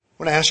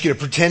I want to ask you to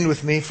pretend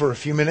with me for a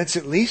few minutes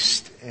at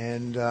least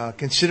and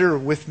consider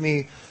with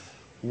me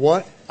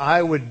what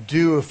I would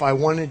do if I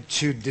wanted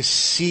to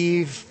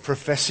deceive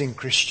professing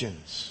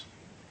Christians.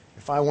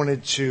 If I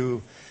wanted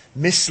to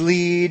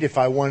mislead, if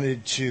I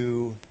wanted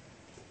to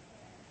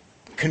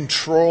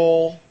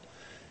control,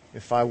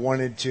 if I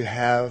wanted to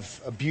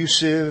have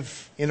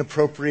abusive,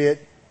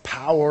 inappropriate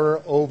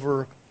power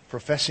over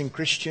professing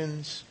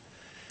Christians,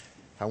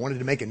 if I wanted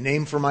to make a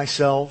name for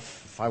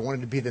myself, if I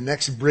wanted to be the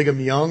next Brigham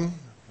Young,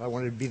 if I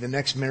wanted to be the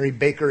next Mary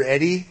Baker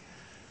Eddy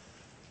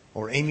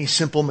or Amy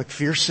Semple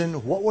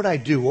McPherson, what would I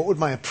do? What would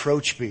my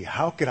approach be?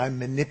 How could I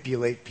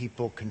manipulate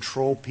people,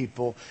 control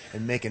people,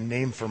 and make a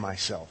name for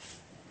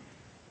myself?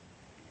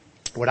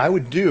 What I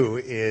would do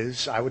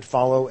is I would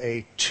follow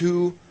a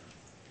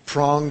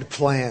two-pronged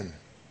plan.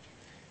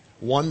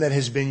 One that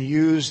has been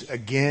used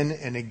again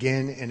and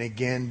again and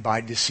again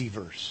by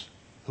deceivers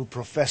who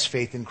profess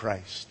faith in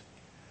Christ.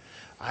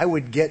 I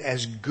would get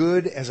as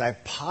good as I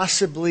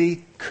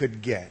possibly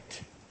could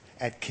get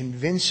at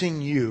convincing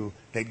you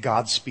that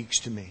God speaks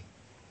to me.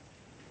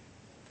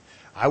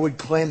 I would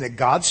claim that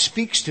God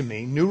speaks to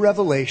me, new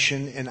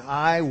revelation, and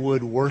I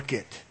would work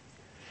it.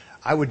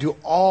 I would do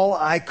all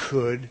I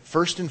could,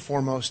 first and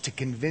foremost, to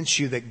convince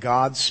you that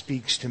God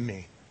speaks to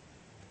me.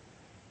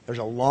 There's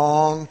a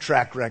long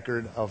track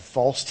record of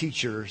false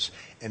teachers,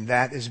 and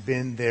that has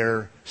been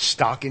their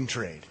stock in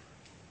trade.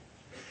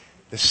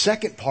 The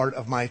second part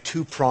of my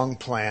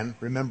two-pronged plan,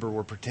 remember,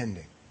 we're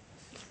pretending.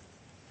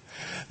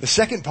 The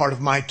second part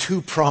of my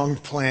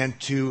two-pronged plan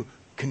to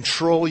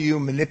control you,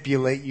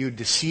 manipulate you,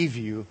 deceive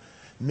you,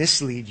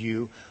 mislead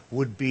you,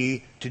 would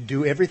be to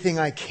do everything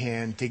I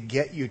can to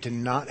get you to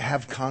not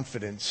have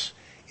confidence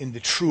in the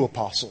true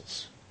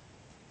apostles.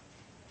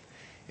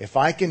 If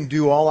I can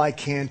do all I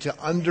can to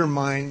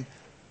undermine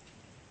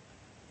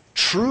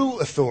true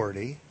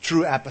authority,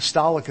 true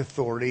apostolic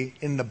authority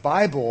in the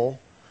Bible,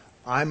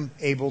 I'm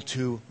able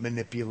to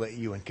manipulate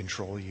you and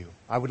control you.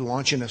 I would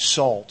launch an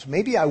assault.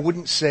 Maybe I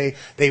wouldn't say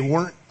they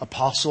weren't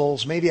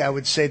apostles. Maybe I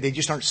would say they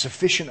just aren't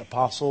sufficient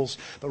apostles.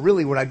 But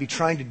really what I'd be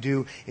trying to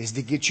do is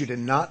to get you to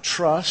not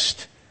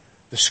trust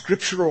the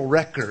scriptural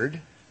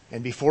record,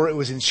 and before it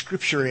was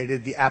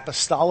inscripturated, the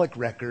apostolic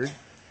record,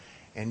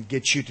 and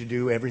get you to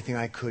do everything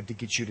I could to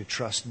get you to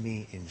trust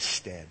me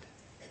instead.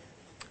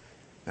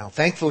 Now,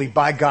 thankfully,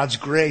 by God's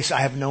grace, I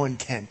have no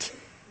intent.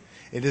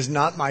 It is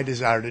not my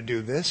desire to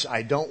do this.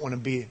 I don't want to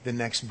be the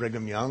next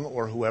Brigham Young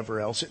or whoever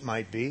else it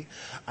might be.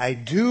 I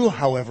do,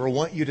 however,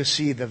 want you to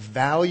see the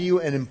value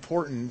and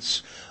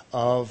importance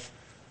of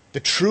the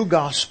true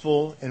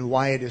gospel and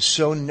why it is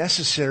so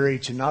necessary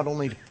to not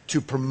only to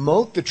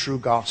promote the true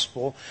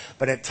gospel,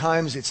 but at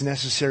times it's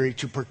necessary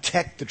to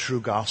protect the true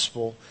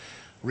gospel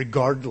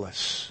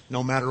regardless,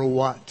 no matter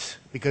what.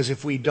 Because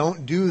if we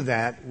don't do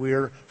that,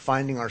 we're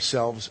finding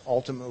ourselves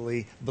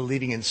ultimately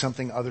believing in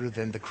something other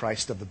than the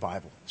Christ of the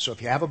Bible. So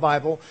if you have a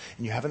Bible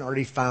and you haven't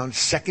already found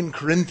 2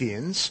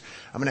 Corinthians,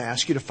 I'm going to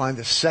ask you to find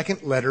the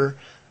second letter,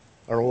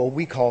 or what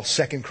we call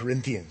 2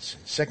 Corinthians.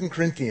 2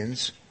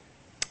 Corinthians,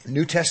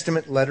 New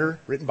Testament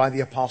letter written by the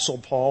Apostle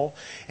Paul.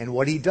 And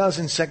what he does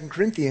in 2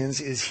 Corinthians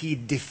is he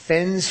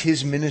defends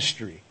his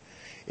ministry.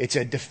 It's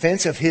a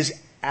defense of his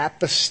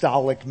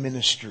apostolic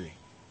ministry.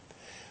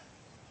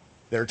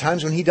 There are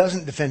times when he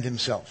doesn't defend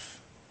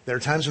himself. There are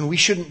times when we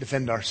shouldn't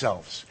defend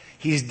ourselves.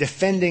 He's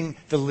defending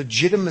the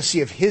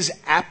legitimacy of his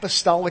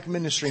apostolic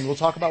ministry, and we'll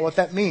talk about what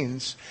that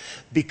means,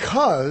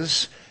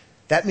 because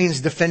that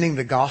means defending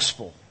the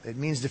gospel. It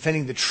means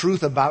defending the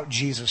truth about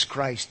Jesus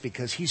Christ,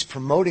 because he's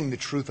promoting the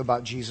truth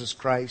about Jesus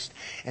Christ,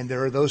 and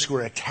there are those who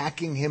are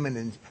attacking him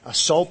and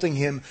assaulting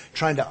him,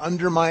 trying to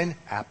undermine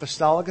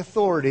apostolic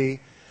authority,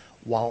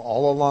 while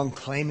all along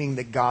claiming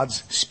that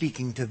God's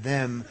speaking to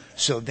them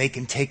so they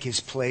can take his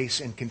place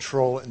and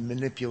control and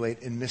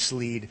manipulate and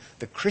mislead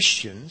the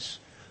Christians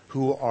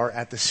who are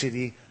at the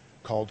city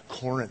called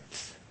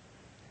Corinth.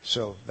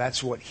 So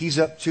that's what he's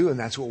up to, and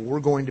that's what we're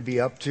going to be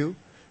up to.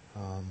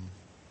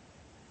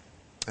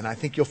 And I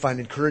think you'll find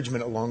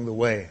encouragement along the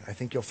way. I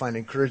think you'll find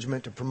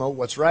encouragement to promote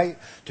what's right,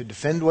 to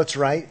defend what's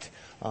right,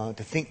 to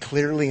think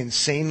clearly and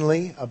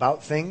sanely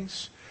about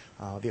things.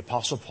 The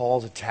Apostle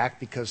Paul's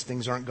attacked because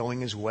things aren't going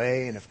his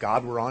way, and if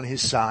God were on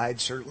his side,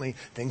 certainly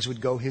things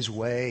would go his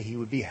way. He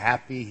would be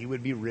happy. He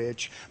would be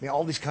rich. I mean,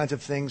 all these kinds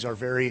of things are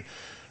very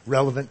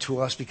relevant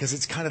to us because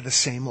it's kind of the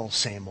same old,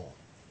 same old.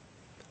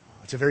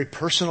 It's a very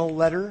personal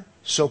letter,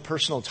 so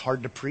personal it's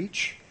hard to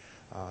preach.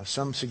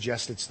 Some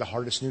suggest it's the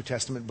hardest New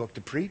Testament book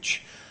to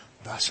preach.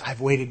 Thus,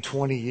 I've waited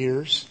 20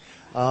 years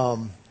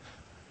because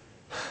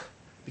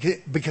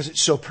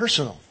it's so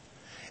personal.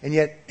 And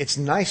yet, it's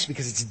nice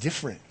because it's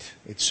different.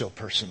 It's so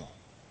personal.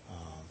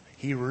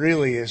 He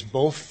really is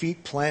both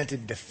feet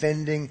planted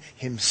defending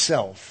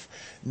himself,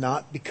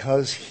 not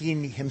because he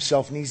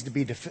himself needs to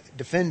be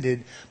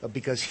defended, but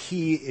because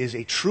he is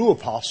a true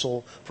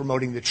apostle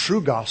promoting the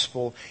true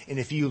gospel. And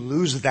if you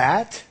lose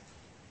that,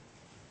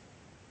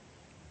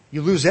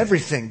 you lose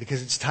everything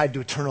because it's tied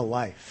to eternal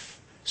life.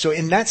 So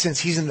in that sense,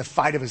 he's in the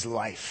fight of his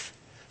life.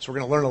 So we're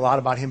going to learn a lot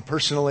about him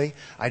personally.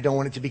 I don't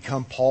want it to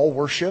become Paul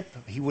worship.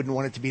 He wouldn't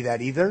want it to be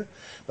that either.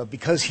 But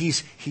because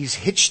he's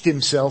hitched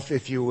himself,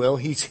 if you will,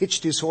 he's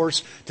hitched his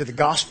horse to the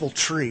gospel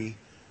tree,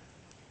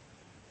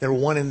 they're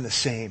one and the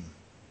same.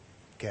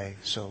 Okay,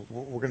 so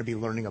we're going to be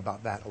learning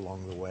about that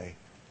along the way.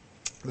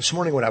 This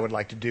morning what I would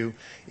like to do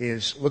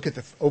is look at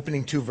the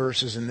opening 2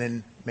 verses and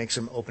then make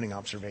some opening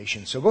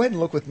observations. So go ahead and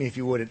look with me, if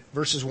you would, at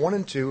verses 1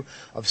 and 2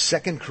 of 2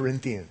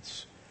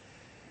 Corinthians.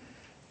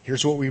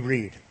 Here's what we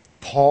read.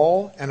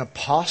 Paul, an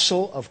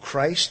apostle of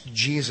Christ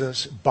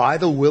Jesus by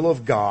the will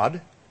of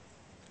God,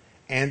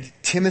 and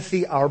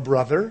Timothy our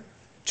brother,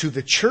 to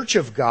the church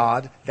of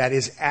God that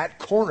is at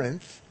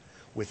Corinth,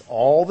 with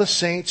all the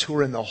saints who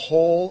are in the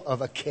whole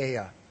of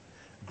Achaia.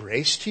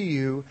 Grace to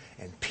you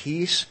and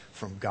peace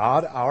from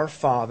God our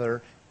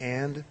Father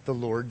and the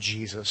Lord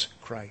Jesus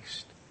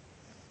Christ.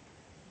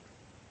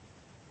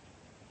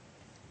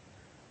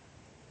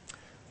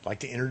 I'd like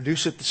to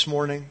introduce it this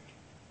morning.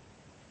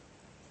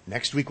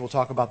 Next week we'll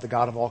talk about the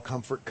God of all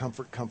comfort,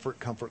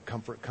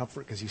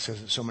 because he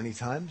says it so many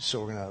times. So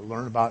we're going to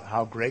learn about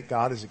how great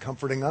God is at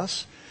comforting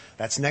us.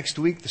 That's next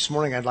week. This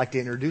morning I'd like to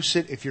introduce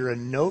it. If you're a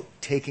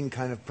note-taking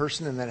kind of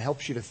person and that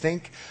helps you to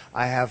think,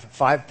 I have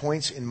 5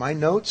 points in my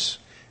notes.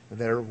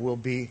 There will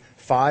be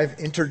 5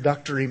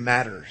 introductory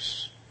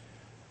matters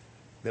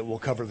that we'll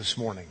cover this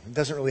morning. It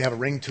doesn't really have a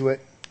ring to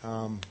it,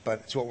 but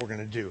it's what we're going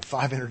to do.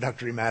 5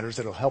 introductory matters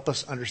that will help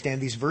us understand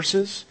these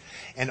verses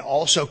and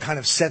also kind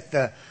of set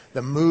the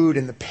mood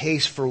and the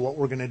pace for what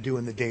we're going to do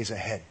in the days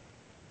ahead.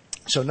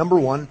 So number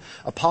 1,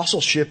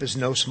 apostleship is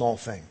no small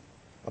thing.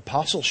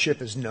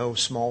 Apostleship is no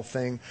small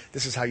thing.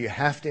 This is how you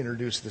have to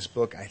introduce this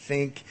book, I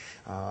think.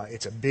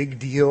 It's a big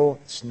deal.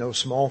 It's no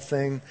small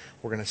thing.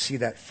 We're going to see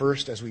that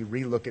first as we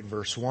relook at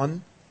verse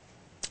 1.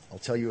 I'll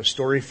tell you a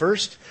story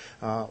first.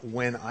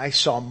 When I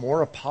saw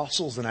more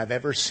apostles than I've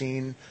ever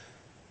seen,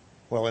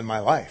 well, in my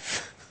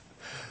life.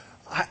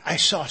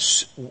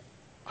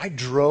 I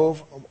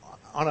drove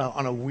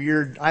on a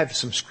weird, I have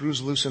some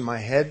screws loose in my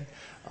head.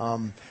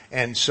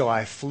 And so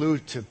I flew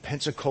to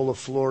Pensacola,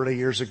 Florida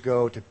years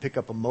ago to pick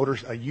up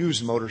a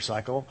used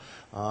motorcycle,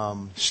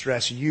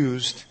 stress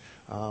used,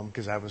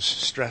 because I was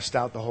stressed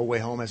out the whole way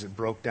home as it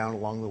broke down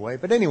along the way.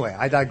 But anyway,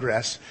 I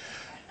digress.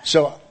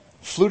 So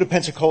flew to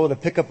Pensacola to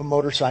pick up a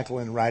motorcycle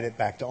and ride it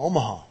back to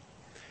Omaha.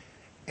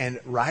 And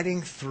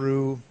riding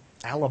through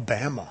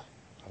Alabama,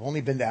 I've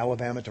only been to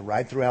Alabama to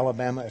ride through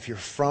Alabama. If you're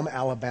from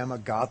Alabama,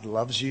 God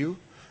loves you,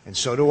 and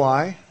so do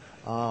I.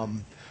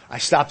 I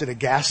stopped at a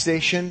gas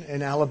station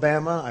in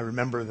Alabama. I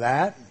remember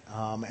that.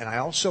 And I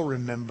also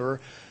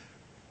remember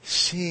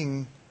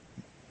seeing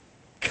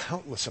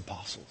countless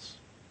apostles.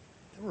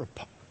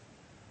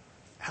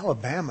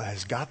 Alabama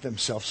has got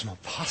themselves some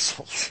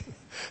apostles.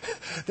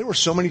 There were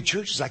so many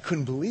churches, I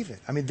couldn't believe it.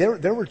 I mean,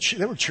 there were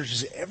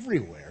churches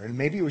everywhere. And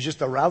maybe it was just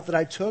the route that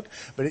I took,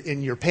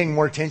 and you're paying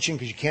more attention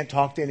because you can't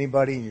talk to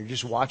anybody and you're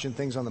just watching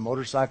things on the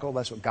motorcycle.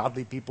 That's what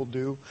godly people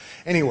do.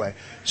 Anyway,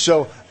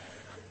 so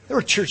there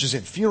were churches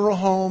in funeral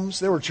homes.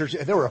 There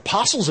were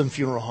apostles in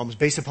funeral homes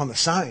based upon the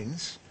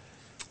signs.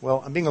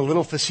 Well, I'm being a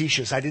little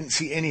facetious. I didn't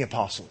see any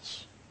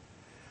apostles.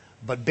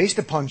 But based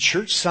upon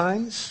church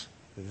signs,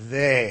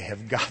 they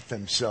have got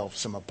themselves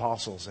some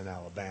apostles in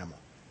Alabama.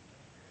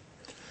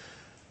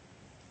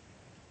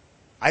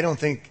 I don't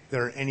think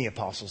there are any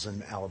apostles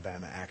in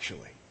Alabama,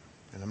 actually.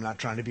 And I'm not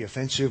trying to be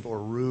offensive or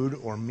rude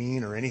or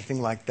mean or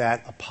anything like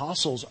that.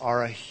 Apostles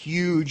are a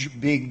huge,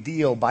 big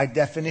deal. By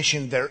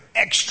definition, they're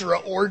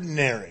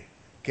extraordinary.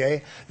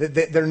 Okay?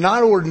 They're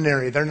not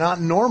ordinary. They're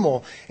not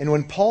normal. And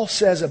when Paul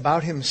says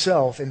about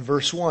himself in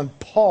verse 1,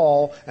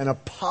 Paul, an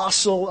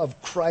apostle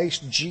of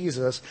Christ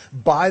Jesus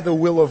by the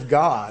will of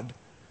God,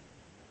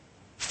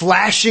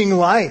 flashing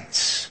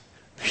lights.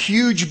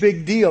 Huge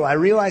big deal. I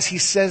realize he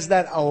says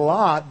that a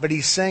lot, but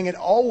he's saying it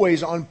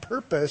always on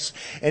purpose.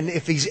 And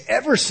if he's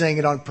ever saying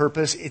it on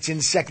purpose, it's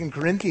in 2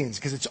 Corinthians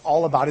because it's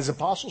all about his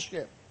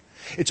apostleship.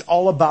 It's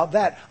all about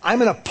that.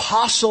 I'm an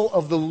apostle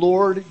of the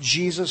Lord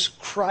Jesus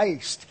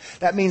Christ.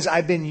 That means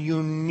I've been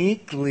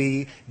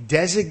uniquely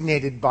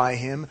designated by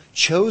him,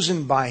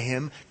 chosen by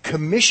him,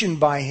 commissioned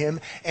by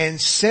him,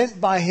 and sent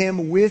by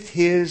him with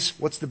his,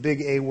 what's the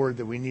big A word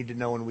that we need to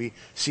know when we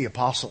see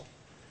apostle?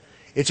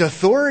 It's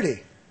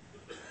authority.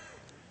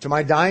 To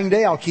my dying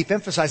day, I'll keep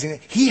emphasizing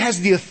it. He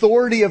has the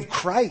authority of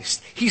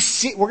Christ.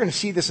 We're going to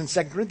see this in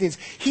 2 Corinthians.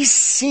 He's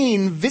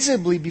seen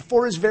visibly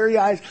before his very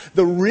eyes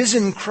the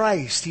risen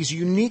Christ. He's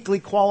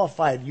uniquely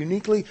qualified,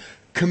 uniquely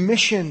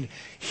commissioned.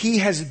 He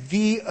has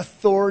the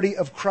authority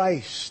of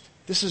Christ.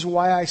 This is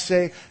why I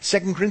say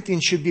 2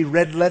 Corinthians should be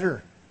red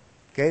letter.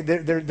 Okay,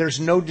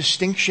 there's no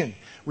distinction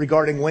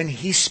regarding when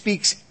he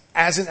speaks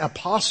as an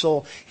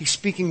apostle, he's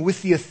speaking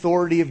with the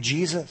authority of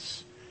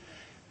Jesus.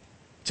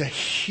 It's a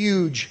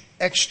huge,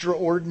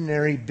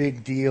 extraordinary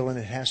big deal, and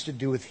it has to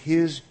do with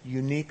his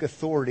unique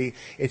authority.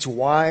 It's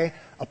why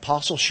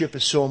apostleship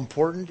is so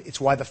important.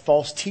 It's why the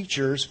false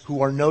teachers,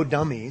 who are no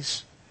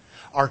dummies,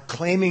 are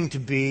claiming to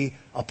be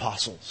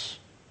apostles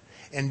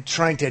and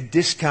trying to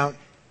discount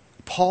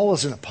Paul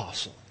as an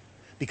apostle.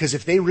 Because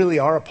if they really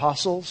are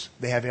apostles,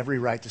 they have every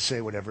right to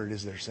say whatever it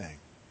is they're saying.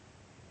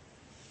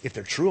 If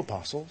they're true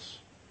apostles.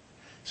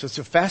 So it's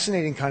a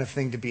fascinating kind of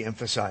thing to be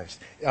emphasized.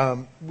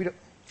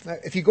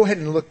 If you go ahead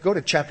and go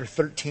to chapter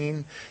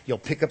 13, you'll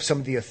pick up some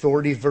of the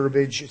authority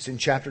verbiage. It's in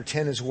chapter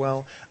 10 as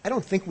well. I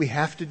don't think we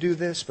have to do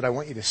this, but I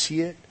want you to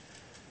see it.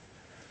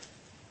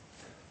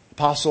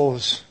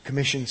 Apostles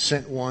commissioned,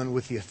 sent one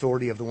with the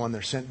authority of the one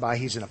they're sent by.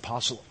 He's an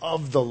apostle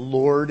of the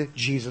Lord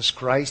Jesus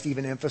Christ,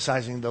 even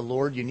emphasizing the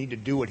Lord. You need to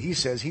do what he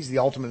says. He's the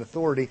ultimate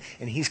authority,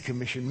 and he's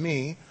commissioned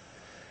me.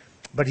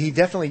 But he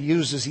definitely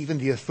uses even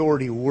the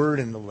authority word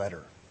in the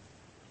letter.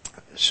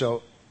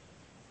 So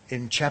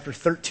in chapter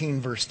 13,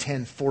 verse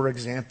 10, for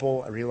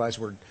example, I realize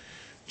we're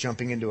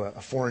jumping into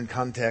a foreign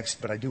context,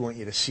 but I do want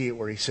you to see it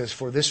where he says,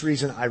 for this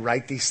reason I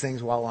write these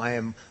things while I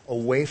am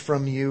away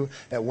from you,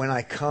 that when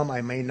I come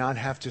I may not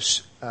have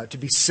to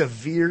be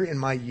severe in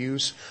my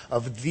use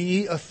of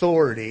the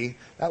authority.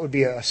 That would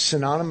be a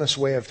synonymous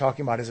way of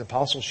talking about his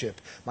apostleship.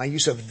 My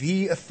use of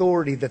the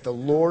authority that the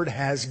Lord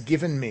has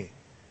given me.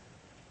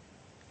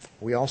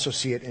 We also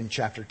see it in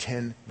chapter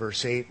 10,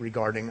 verse 8,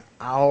 regarding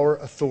our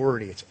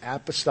authority. It's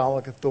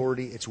apostolic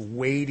authority. It's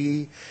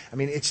weighty. I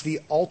mean, it's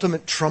the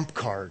ultimate trump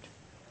card.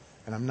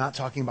 And I'm not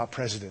talking about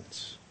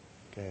presidents.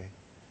 Okay?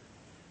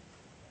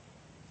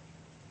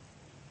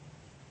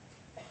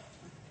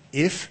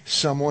 If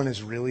someone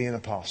is really an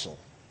apostle,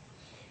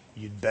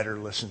 you'd better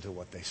listen to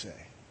what they say.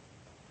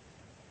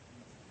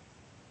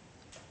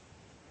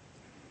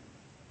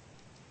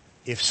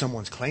 If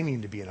someone's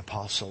claiming to be an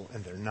apostle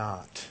and they're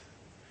not,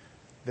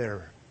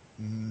 they're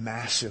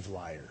massive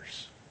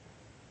liars.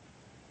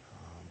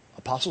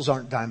 Apostles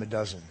aren't dime a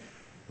dozen.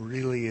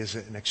 Really is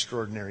an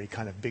extraordinary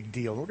kind of big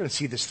deal. We're going to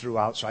see this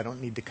throughout, so I don't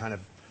need to kind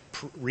of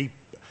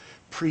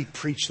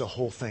pre-preach the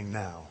whole thing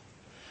now.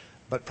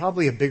 But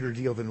probably a bigger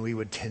deal than we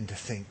would tend to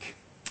think.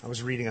 I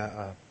was reading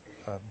a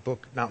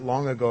book not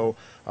long ago,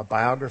 a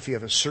biography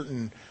of a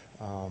certain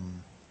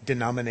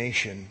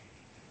denomination,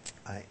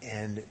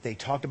 and they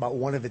talked about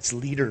one of its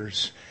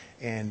leaders,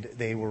 and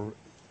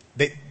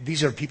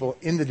these are people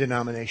in the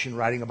denomination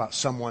writing about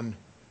someone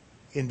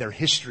in their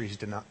histories,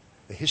 the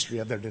history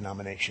of their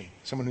denomination.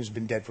 Someone who's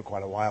been dead for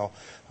quite a while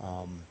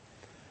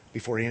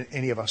before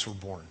any of us were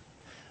born.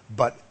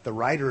 But the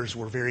writers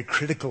were very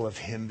critical of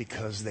him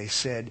because they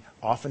said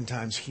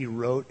oftentimes he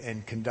wrote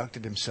and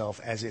conducted himself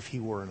as if he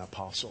were an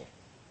apostle.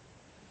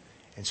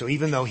 And so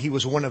even though he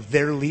was one of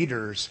their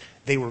leaders,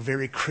 they were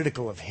very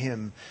critical of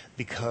him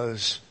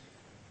because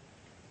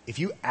if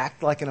you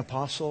act like an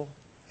apostle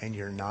and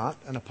you're not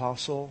an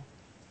apostle,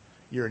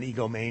 you're an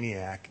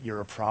egomaniac,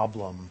 you're a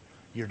problem,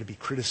 you're to be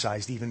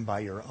criticized even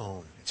by your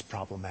own. It's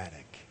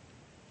problematic.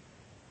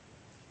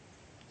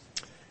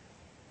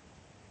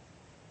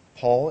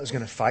 Paul is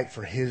going to fight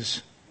for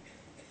his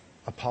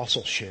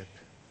apostleship,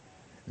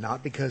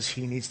 not because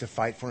he needs to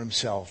fight for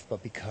himself,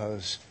 but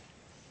because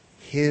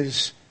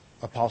his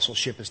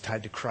apostleship is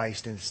tied to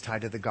Christ and it's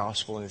tied to the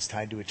gospel and it's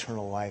tied to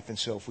eternal life. And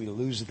so if we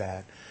lose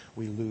that,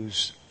 we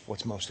lose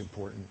what's most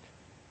important.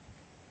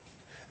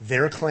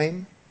 Their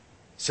claim,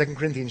 2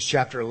 Corinthians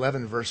chapter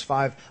 11, verse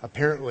 5,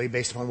 apparently,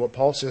 based upon what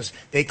Paul says,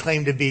 they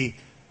claim to be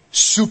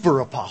super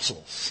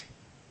apostles.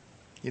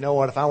 You know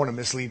what? If I want to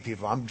mislead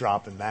people, I'm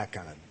dropping that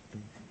kind of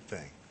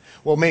thing.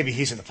 Well, maybe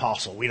he's an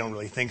apostle. We don't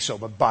really think so.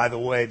 But by the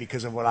way,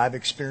 because of what I've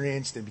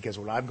experienced and because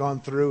of what I've gone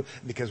through,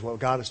 because of what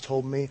God has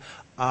told me,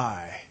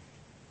 I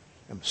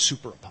am a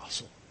super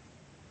apostle.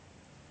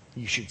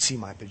 You should see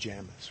my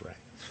pajamas,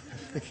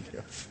 right?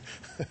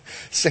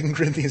 2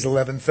 Corinthians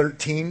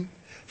 11:13.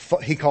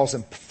 He calls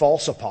them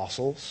false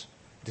apostles,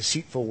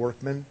 deceitful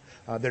workmen.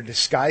 They're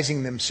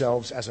disguising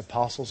themselves as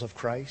apostles of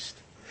Christ.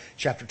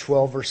 Chapter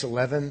 12, verse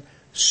 11,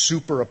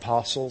 super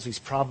apostles. He's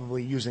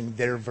probably using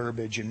their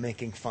verbiage and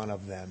making fun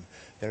of them.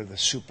 They're the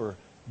super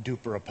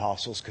duper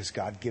apostles because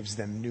God gives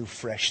them new,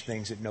 fresh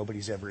things that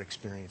nobody's ever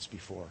experienced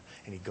before.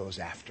 And he goes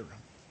after them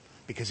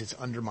because it's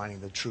undermining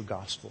the true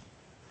gospel.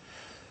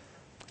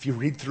 If you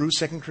read through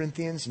 2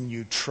 Corinthians and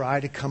you try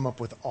to come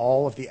up with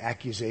all of the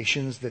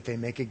accusations that they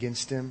make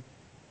against him,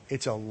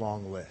 it's a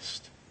long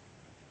list.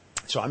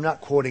 So I'm not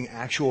quoting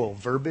actual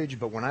verbiage,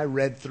 but when I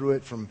read through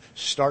it from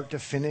start to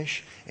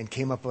finish and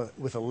came up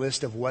with a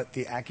list of what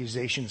the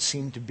accusations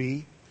seemed to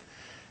be,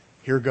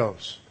 here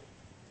goes.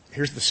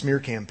 Here's the smear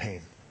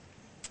campaign.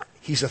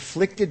 He's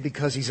afflicted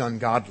because he's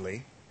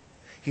ungodly.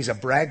 He's a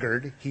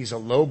braggart. He's a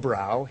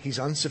lowbrow. He's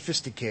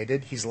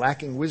unsophisticated. He's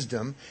lacking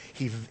wisdom.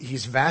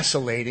 He's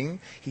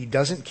vacillating. He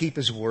doesn't keep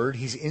his word.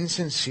 He's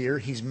insincere.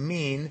 He's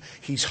mean.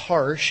 He's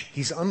harsh.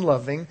 He's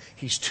unloving.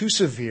 He's too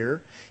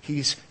severe.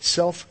 He's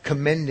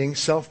self-commending,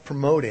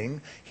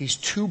 self-promoting. He's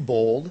too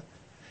bold.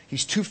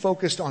 He's too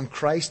focused on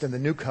Christ and the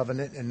new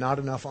covenant and not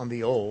enough on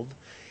the old.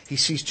 He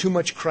sees too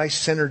much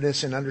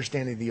Christ-centeredness in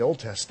understanding the Old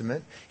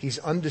Testament. He's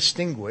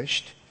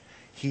undistinguished.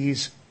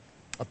 He's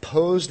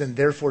opposed and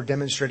therefore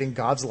demonstrating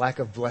God's lack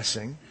of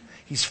blessing.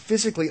 He's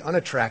physically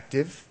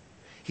unattractive.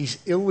 He's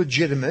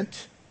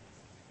illegitimate.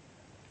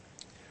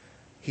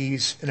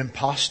 He's an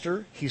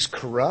imposter. He's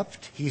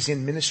corrupt. He's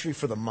in ministry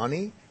for the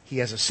money. He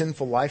has a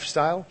sinful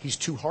lifestyle. He's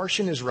too harsh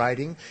in his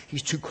writing.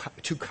 He's too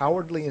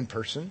cowardly in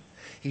person.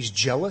 He's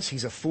jealous.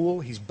 He's a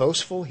fool. He's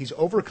boastful. He's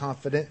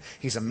overconfident.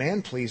 He's a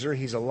man-pleaser.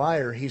 He's a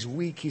liar. He's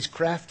weak. He's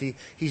crafty.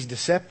 He's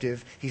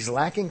deceptive. He's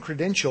lacking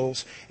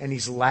credentials, and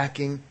he's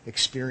lacking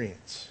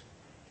experience.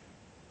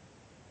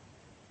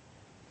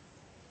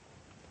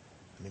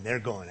 I mean, they're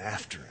going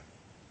after him.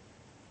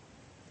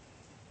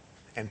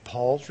 And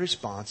Paul's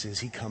response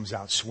is he comes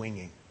out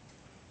swinging.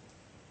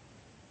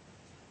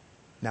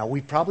 Now,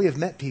 we probably have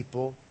met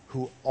people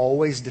who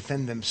always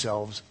defend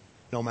themselves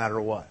no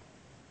matter what.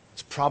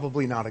 It's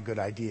probably not a good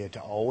idea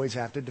to always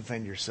have to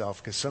defend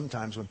yourself, because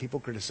sometimes when people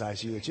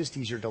criticize you, it's just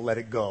easier to let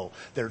it go.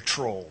 They're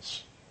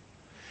trolls.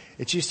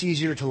 It's just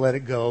easier to let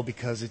it go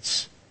because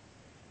it's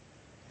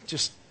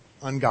just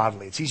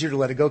ungodly. It's easier to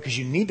let it go because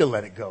you need to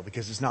let it go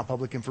because it's not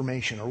public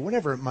information or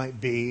whatever it might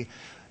be.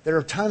 There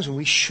are times when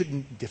we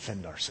shouldn't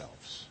defend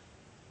ourselves.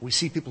 We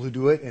see people who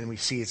do it and we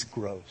see it's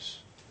gross.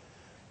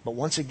 But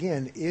once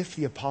again, if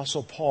the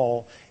Apostle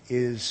Paul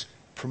is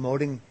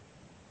promoting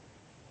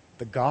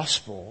the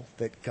gospel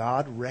that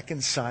God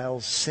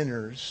reconciles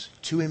sinners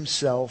to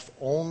himself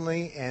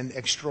only and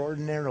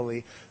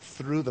extraordinarily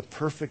through the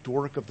perfect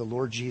work of the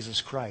Lord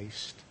Jesus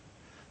Christ,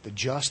 the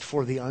just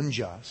for the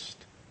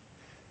unjust,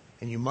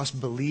 and you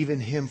must believe in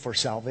him for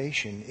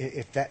salvation.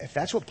 If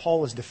that's what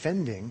Paul is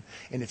defending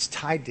and it's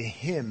tied to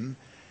him,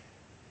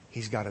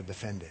 he's got to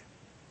defend it.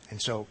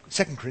 And so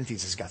 2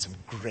 Corinthians has got some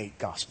great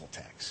gospel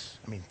texts.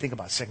 I mean, think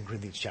about 2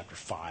 Corinthians chapter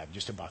 5,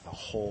 just about the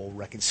whole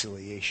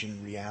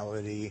reconciliation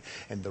reality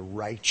and the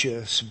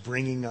righteous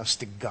bringing us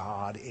to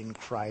God in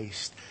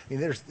Christ. I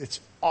mean, it's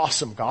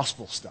awesome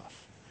gospel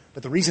stuff.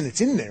 But the reason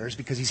it's in there is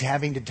because he's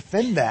having to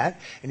defend that,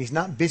 and he's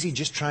not busy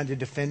just trying to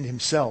defend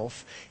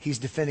himself. He's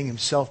defending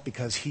himself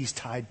because he's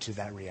tied to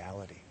that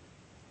reality.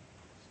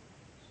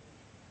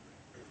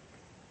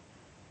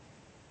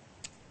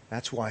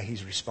 That's why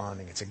he's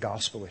responding. It's a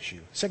gospel issue.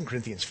 2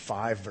 Corinthians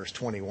 5, verse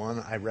 21,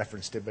 I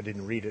referenced it but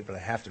didn't read it, but I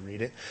have to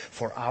read it.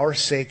 For our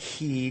sake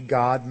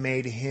God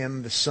made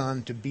him, the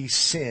Son, to be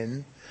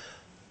sin,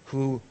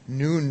 who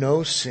knew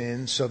no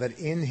sin, so that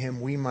in him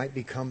we might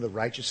become the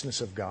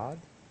righteousness of God.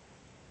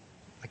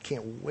 I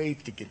can't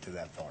wait to get to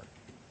that part.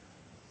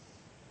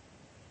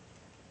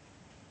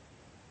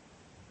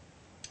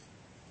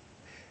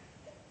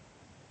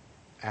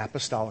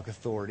 Apostolic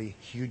authority,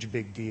 huge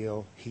big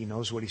deal. He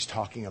knows what he's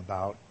talking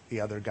about. The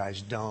other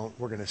guys don't.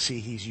 We're going to see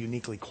he's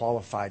uniquely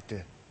qualified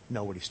to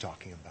know what he's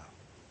talking about.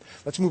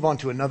 Let's move on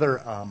to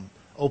another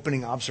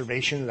opening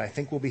observation that I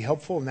think will be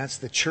helpful, and that's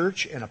the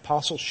church and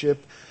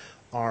apostleship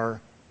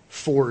are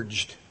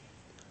forged.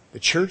 The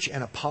church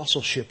and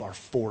apostleship are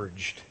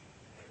forged.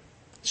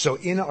 So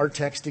in our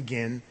text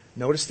again,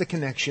 notice the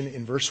connection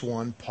in verse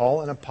 1.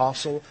 Paul, an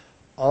apostle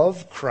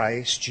of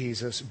Christ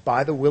Jesus,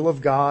 by the will of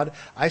God.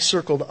 I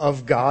circled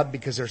of God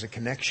because there's a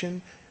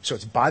connection. So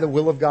it's by the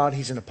will of God,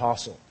 he's an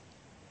apostle.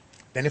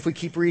 Then if we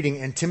keep reading,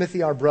 and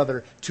Timothy our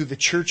brother, to the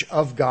church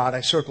of God.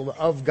 I circled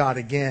of God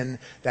again,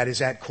 that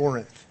is at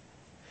Corinth.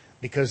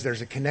 Because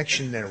there's a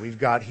connection there. We've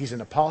got, he's an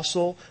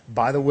apostle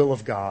by the will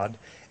of God,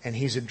 and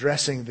he's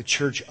addressing the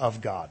church of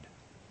God.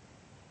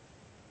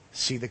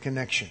 See the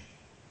connection.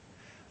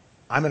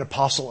 I'm an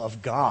apostle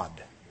of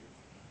God.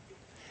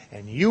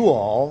 And you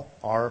all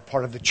are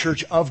part of the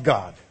church of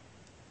God.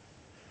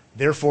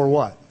 Therefore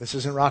what? This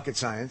isn't rocket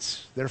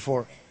science.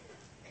 Therefore,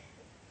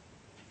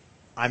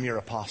 I'm your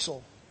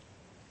apostle.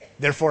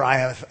 Therefore, I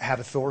have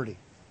authority.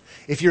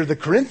 If you're the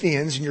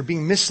Corinthians and you're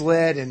being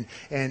misled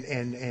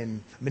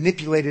and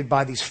manipulated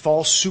by these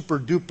false super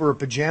duper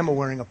pajama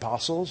wearing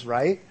apostles,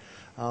 right?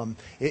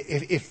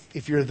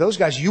 If you're those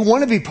guys, you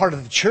want to be part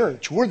of the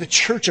church. We're the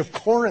church of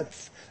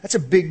Corinth. That's a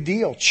big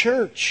deal.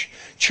 Church.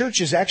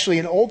 Church is actually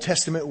an Old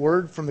Testament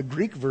word from the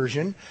Greek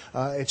version.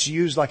 It's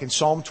used like in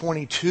Psalm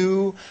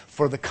 22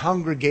 for the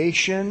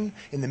congregation,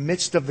 in the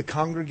midst of the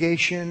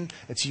congregation.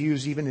 It's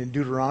used even in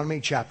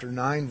Deuteronomy chapter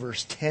 9,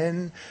 verse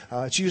 10.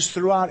 It's used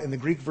throughout in the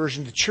Greek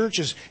version. The church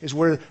is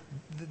where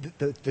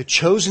the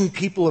chosen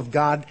people of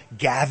God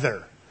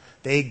gather.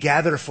 They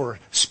gather for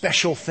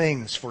special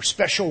things, for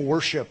special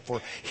worship,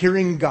 for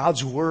hearing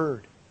God's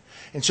word.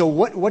 And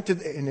so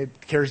and it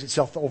carries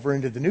itself over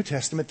into the New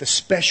Testament, the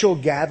special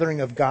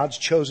gathering of God's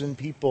chosen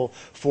people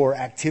for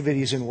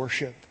activities in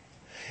worship.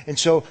 And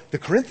so the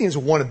Corinthians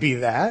want to be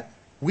that.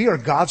 We are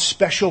God's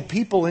special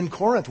people in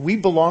Corinth. We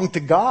belong to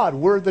God.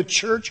 We're the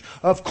church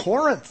of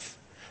Corinth.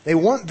 They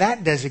want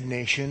that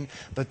designation,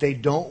 but they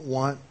don't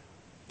want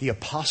the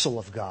apostle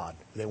of God.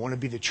 They want to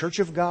be the church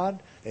of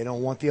God. They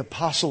don't want the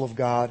apostle of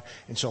God.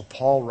 And so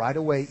Paul, right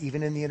away,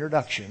 even in the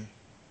introduction,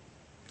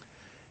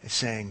 is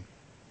saying,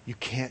 you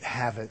can't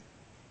have it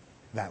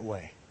that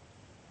way.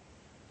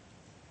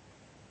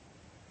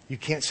 You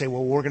can't say,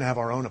 well, we're going to have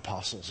our own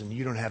apostles and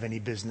you don't have any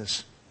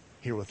business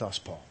here with us,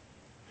 Paul.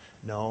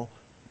 No,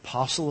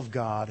 apostle of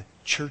God,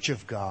 church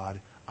of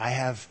God, I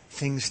have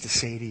things to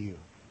say to you.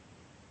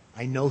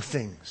 I know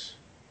things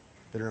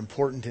that are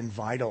important and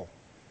vital.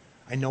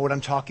 I know what I'm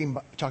talking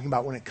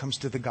about when it comes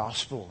to the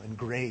gospel and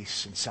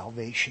grace and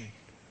salvation,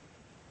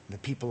 and the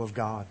people of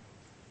God.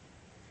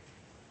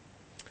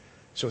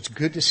 So it's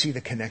good to see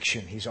the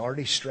connection. He's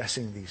already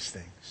stressing these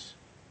things.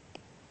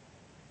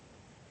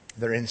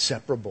 They're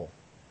inseparable.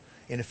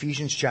 In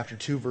Ephesians chapter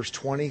 2, verse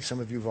 20, some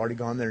of you have already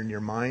gone there in your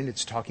mind.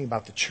 It's talking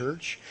about the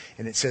church.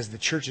 And it says the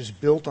church is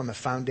built on the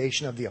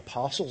foundation of the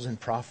apostles and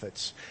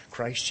prophets,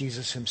 Christ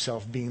Jesus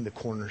himself being the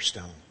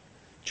cornerstone.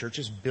 Church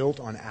is built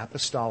on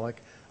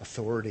apostolic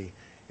authority.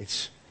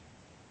 It's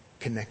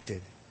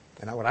connected.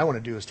 And what I want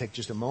to do is take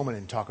just a moment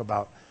and talk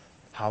about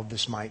how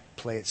this might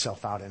play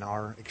itself out in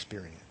our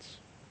experience.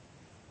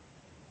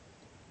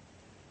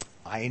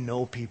 I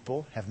know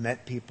people, have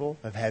met people,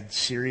 have had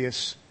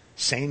serious,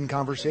 sane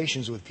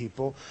conversations with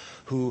people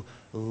who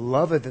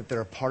love it that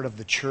they're a part of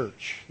the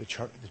church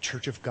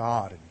of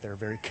God. And they're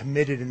very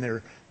committed in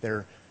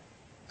their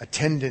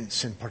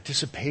attendance and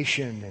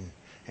participation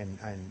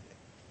and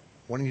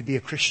wanting to be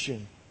a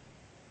Christian.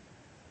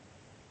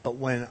 But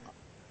when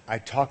I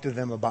talk to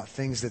them about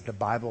things that the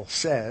Bible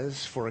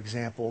says, for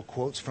example,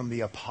 quotes from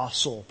the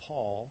Apostle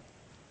Paul,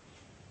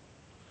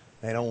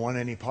 they don't want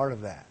any part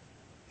of that.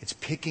 It's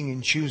picking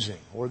and choosing,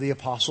 or the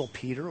Apostle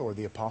Peter or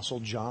the Apostle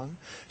John.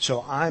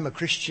 So I'm a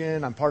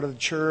Christian, I'm part of the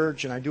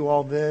church, and I do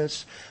all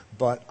this,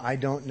 but I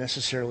don't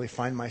necessarily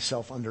find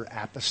myself under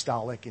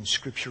apostolic and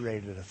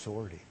scripturated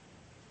authority.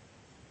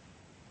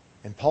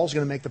 And Paul's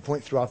going to make the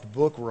point throughout the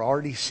book, we're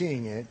already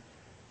seeing it.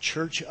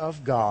 Church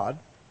of God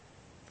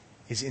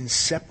is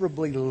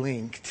inseparably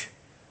linked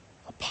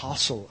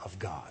apostle of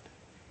God.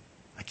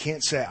 I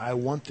can't say I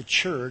want the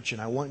church and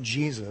I want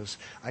Jesus.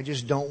 I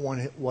just don't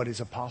want what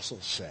his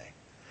apostles say.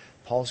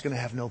 Paul's going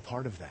to have no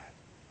part of that.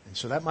 And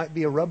so that might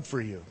be a rub for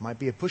you. It might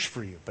be a push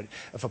for you. But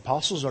if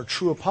apostles are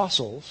true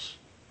apostles,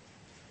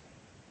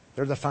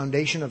 they're the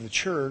foundation of the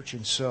church.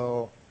 And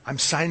so I'm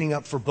signing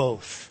up for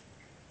both.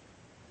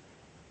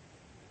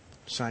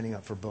 Signing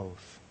up for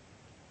both.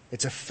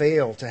 It's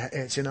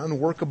it's an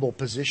unworkable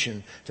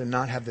position to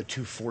not have the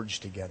two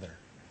forged together.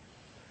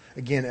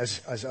 Again,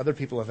 as other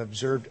people have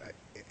observed,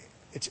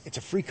 it's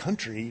a free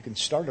country. You can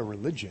start a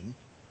religion,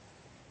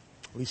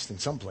 at least in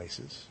some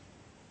places.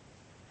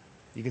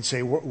 You can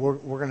say, we're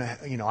going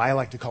to, I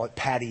like to call it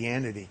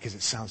Pattianity because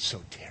it sounds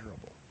so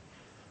terrible.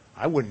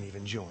 I wouldn't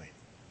even join,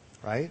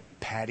 right?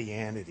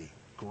 Pattianity.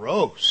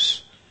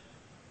 Gross.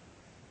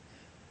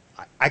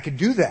 I could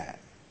do that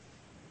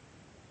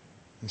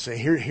and say,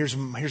 here's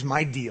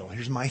my deal,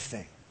 here's my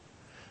thing.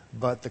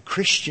 But the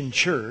Christian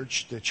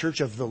church, the church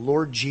of the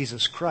Lord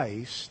Jesus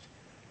Christ,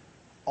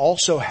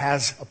 also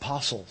has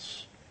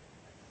apostles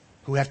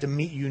who have to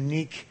meet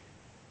unique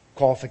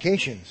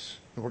qualifications.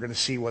 And we're going to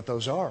see what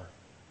those are,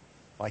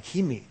 like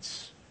he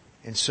meets.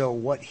 And so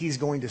what he's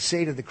going to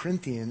say to the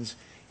Corinthians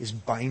is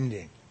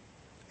binding.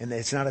 And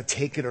it's not a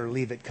take it or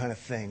leave it kind of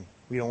thing.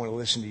 We don't want to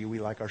listen to you. We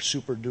like our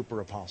super duper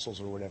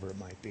apostles or whatever it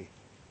might be.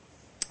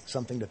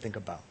 Something to think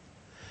about.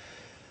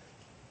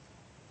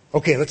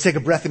 Okay, let's take a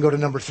breath and go to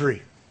number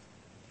 3.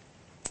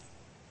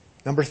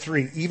 Number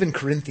 3, even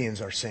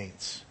Corinthians are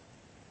saints.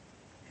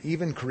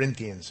 Even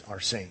Corinthians are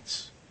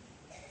saints.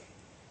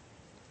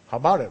 How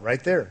about it?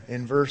 Right there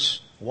in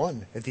verse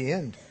 1 at the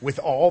end. With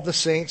all the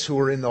saints who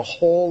are in the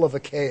whole of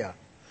Achaia.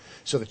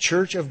 So the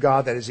church of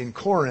God that is in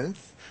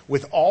Corinth,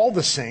 with all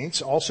the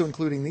saints, also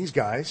including these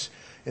guys,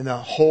 in the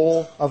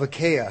whole of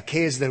Achaia.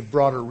 Achaia is the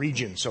broader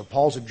region. So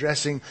Paul's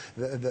addressing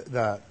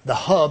the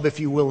hub, if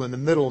you will, in the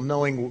middle,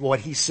 knowing what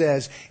he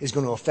says is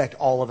going to affect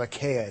all of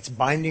Achaia. It's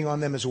binding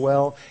on them as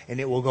well, and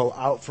it will go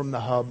out from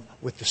the hub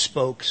with the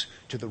spokes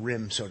to the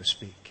rim, so to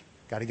speak.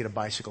 Got to get a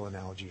bicycle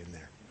analogy in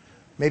there.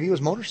 Maybe it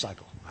was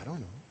motorcycle. I don't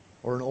know.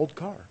 Or an old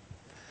car.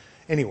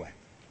 Anyway.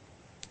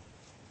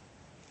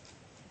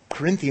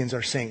 Corinthians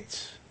are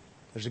saints.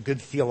 There's a good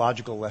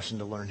theological lesson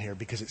to learn here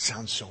because it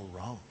sounds so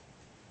wrong.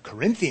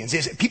 Corinthians.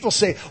 People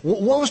say,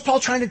 what was Paul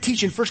trying to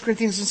teach in 1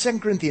 Corinthians and 2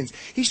 Corinthians?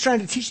 He's trying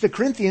to teach the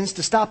Corinthians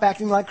to stop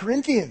acting like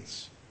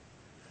Corinthians.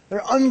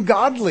 They're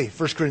ungodly,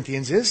 1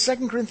 Corinthians is.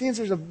 2 Corinthians,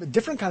 there's a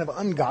different kind of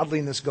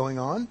ungodliness going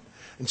on.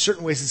 In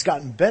certain ways, it's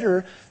gotten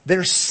better.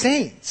 They're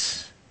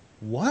saints.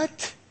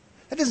 What?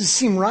 That doesn't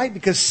seem right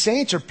because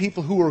saints are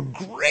people who are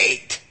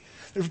great.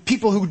 They're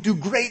people who do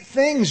great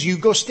things. You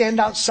go stand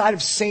outside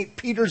of St.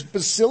 Peter's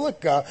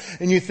Basilica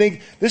and you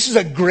think, this is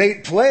a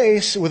great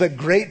place with a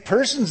great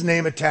person's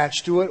name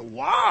attached to it.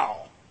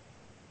 Wow.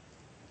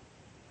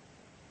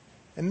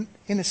 And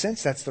in a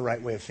sense, that's the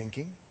right way of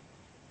thinking.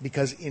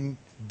 Because in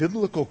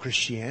biblical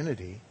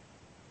Christianity,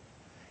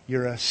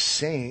 you're a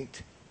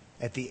saint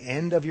at the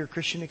end of your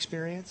Christian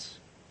experience.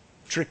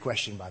 Trick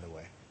question, by the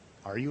way.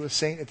 Are you a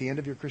saint at the end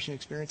of your Christian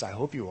experience? I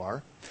hope you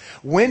are.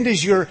 When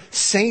does your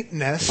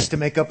saintness, to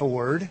make up a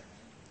word,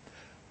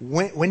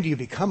 when do you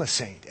become a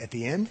saint? At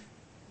the end?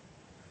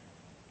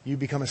 You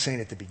become a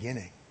saint at the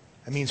beginning.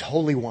 That means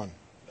holy one.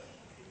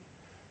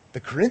 The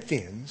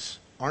Corinthians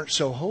aren't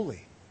so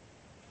holy.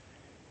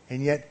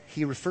 And yet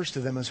he refers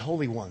to them as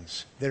holy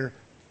ones. They're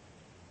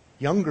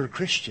younger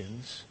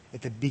Christians.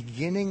 At the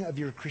beginning of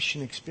your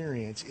Christian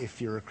experience,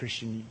 if you're a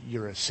Christian,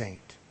 you're a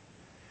saint.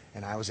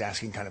 And I was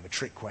asking kind of a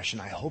trick question.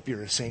 I hope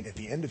you're a saint at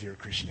the end of your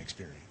Christian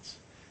experience.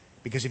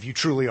 Because if you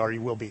truly are,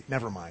 you will be.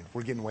 Never mind.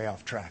 We're getting way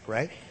off track,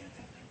 right?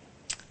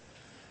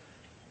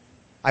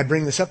 I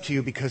bring this up to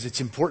you because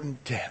it's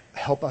important to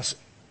help us.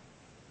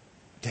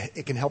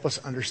 It can help us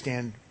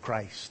understand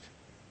Christ.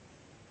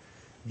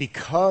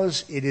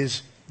 Because it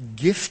is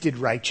gifted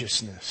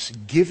righteousness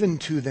given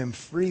to them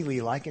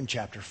freely, like in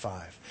chapter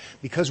 5.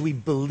 Because we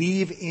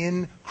believe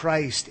in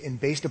Christ and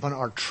based upon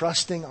our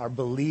trusting, our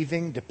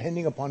believing,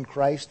 depending upon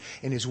Christ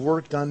and His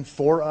work done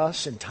for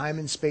us in time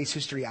and space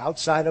history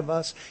outside of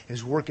us,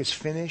 His work is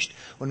finished.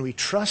 When we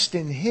trust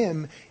in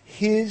Him,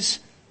 His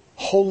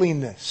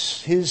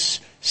holiness, His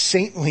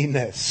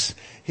saintliness,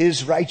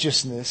 His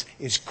righteousness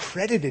is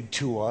credited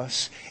to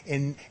us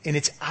and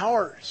it's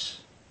ours.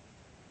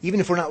 Even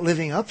if we're not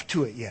living up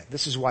to it yet.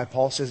 This is why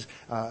Paul says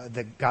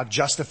that God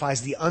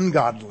justifies the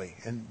ungodly,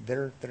 and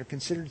they're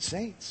considered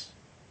saints.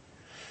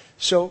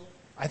 So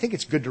I think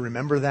it's good to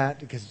remember that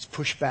because it's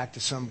pushed back to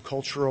some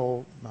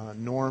cultural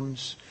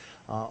norms.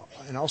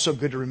 And also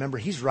good to remember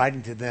he's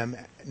writing to them,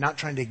 not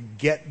trying to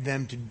get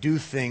them to do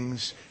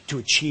things to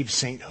achieve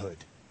sainthood.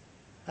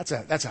 That's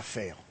a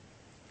fail.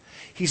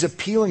 He's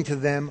appealing to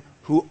them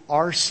who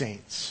are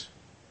saints,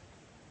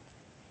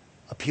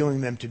 appealing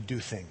them to do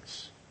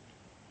things.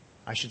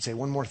 I should say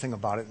one more thing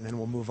about it and then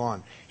we'll move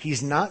on.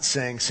 He's not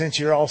saying, since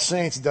you're all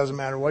saints, it doesn't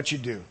matter what you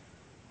do.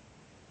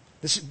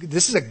 This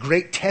is a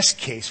great test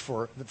case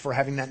for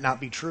having that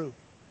not be true.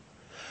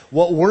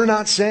 What we're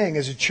not saying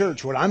as a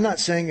church, what I'm not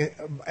saying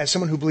as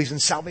someone who believes in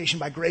salvation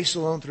by grace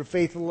alone, through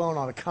faith alone,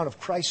 on account of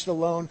Christ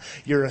alone,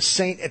 you're a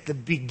saint at the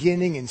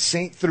beginning and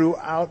saint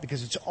throughout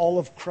because it's all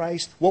of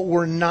Christ. What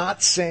we're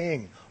not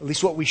saying, at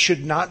least what we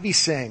should not be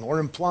saying or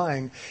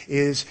implying,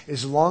 is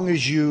as long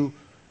as you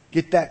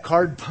get that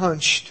card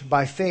punched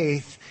by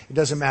faith, it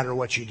doesn't matter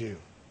what you do.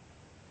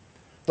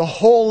 The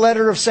whole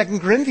letter of 2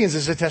 Corinthians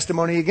is a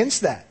testimony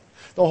against that.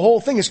 The whole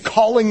thing is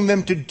calling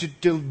them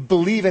to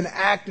believe and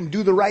act and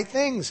do the right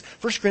things.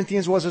 1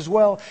 Corinthians was as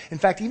well. In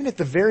fact, even at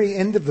the very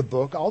end of the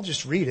book, I'll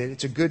just read it.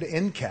 It's a good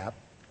end cap.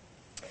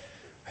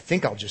 I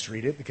think I'll just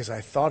read it because I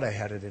thought I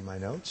had it in my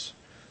notes.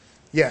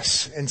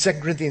 Yes, in 2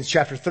 Corinthians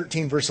chapter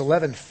 13, verse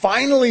 11,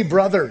 finally,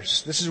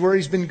 brothers, this is where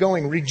he's been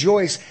going,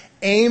 rejoice,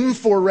 aim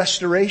for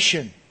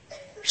restoration.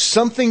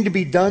 Something to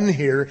be done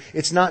here.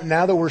 It's not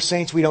now that we're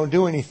saints, we don't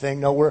do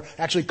anything. No, we're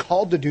actually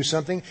called to do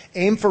something.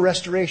 Aim for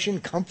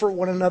restoration, comfort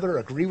one another,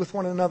 agree with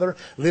one another,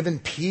 live in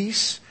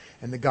peace,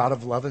 and the God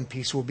of love and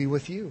peace will be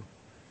with you.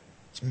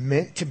 It's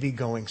meant to be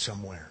going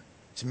somewhere.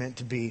 It's meant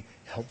to be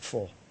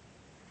helpful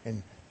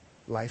and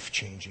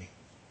life-changing.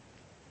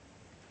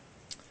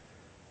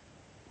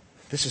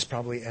 This is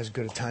probably as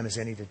good a time as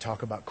any to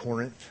talk about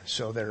Corinth.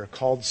 So they're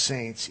called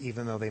saints,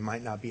 even though they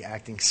might not be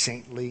acting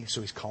saintly.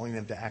 So he's calling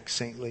them to act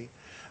saintly.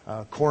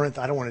 Corinth,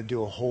 I don't want to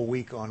do a whole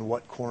week on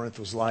what Corinth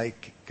was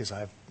like because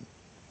I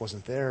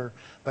wasn't there.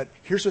 But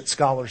here's what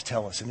scholars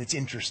tell us, and it's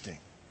interesting.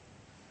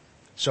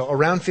 So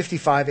around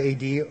 55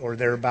 AD or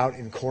thereabout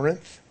in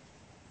Corinth,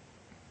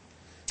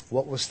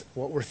 what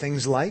were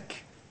things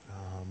like?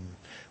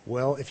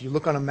 Well, if you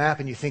look on a map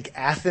and you think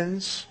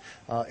Athens,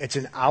 it's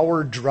an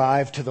hour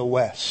drive to the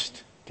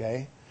west.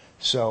 Okay,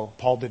 so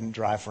Paul didn't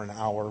drive for an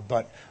hour,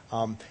 but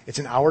it's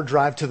an hour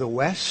drive to the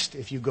west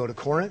if you go to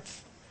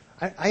Corinth.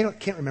 I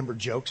can't remember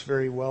jokes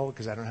very well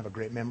because I don't have a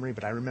great memory,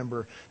 but I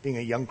remember being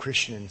a young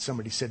Christian and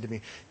somebody said to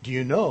me, do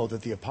you know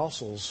that the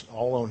apostles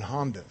all own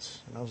Hondas?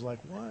 And I was like,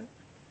 what?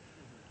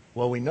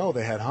 Well, we know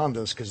they had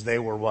Hondas because they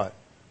were what?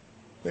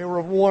 They were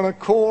of one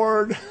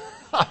accord.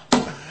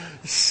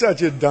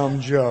 Such a dumb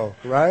joke,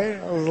 right?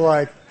 I was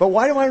like, but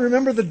why do I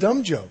remember the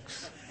dumb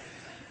jokes?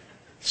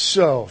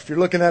 So, if you're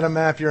looking at a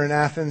map, you're in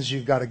Athens,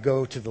 you've got to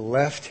go to the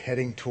left,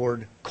 heading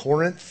toward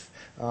Corinth.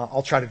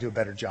 I'll try to do a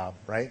better job,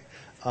 right?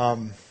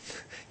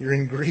 You're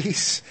in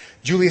Greece.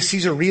 Julius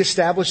Caesar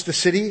reestablished the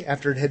city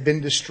after it had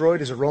been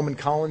destroyed as a Roman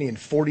colony in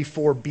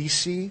 44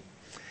 BC,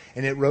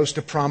 and it rose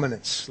to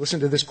prominence. Listen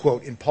to this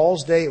quote. In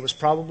Paul's day, it was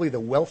probably the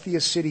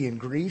wealthiest city in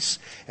Greece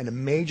and a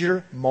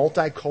major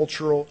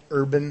multicultural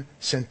urban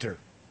center.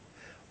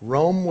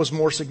 Rome was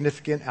more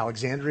significant,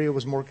 Alexandria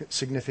was more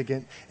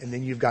significant, and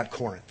then you've got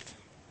Corinth.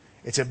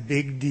 It's a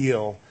big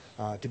deal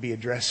to be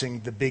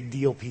addressing the big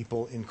deal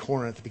people in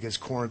Corinth because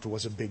Corinth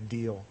was a big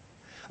deal.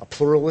 A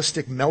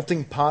pluralistic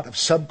melting pot of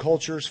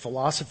subcultures,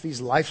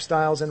 philosophies,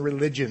 lifestyles, and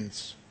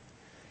religions.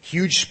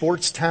 Huge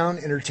sports town,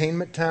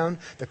 entertainment town.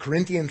 The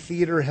Corinthian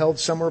theater held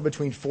somewhere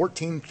between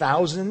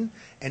 14,000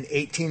 and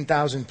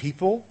 18,000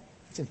 people.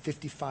 That's in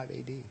 55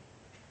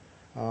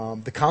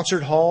 AD. The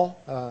concert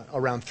hall,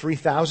 around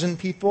 3,000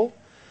 people.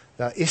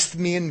 The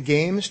Isthmian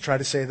Games, try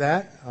to say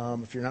that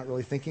if you're not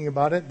really thinking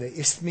about it. The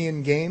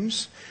Isthmian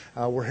Games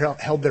were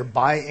held there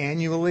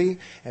biannually,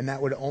 and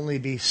that would only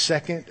be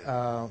second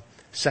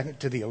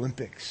to the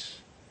Olympics.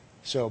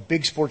 So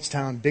big sports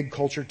town, big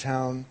culture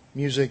town,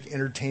 music,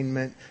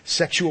 entertainment,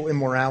 sexual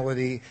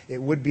immorality.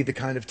 It would be the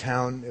kind of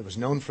town, it was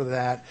known for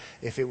that.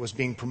 If it was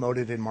being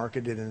promoted and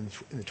marketed in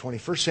the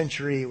 21st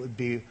century, it would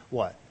be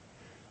what?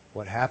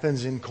 What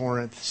happens in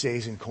Corinth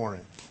stays in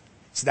Corinth.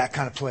 It's that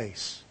kind of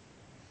place.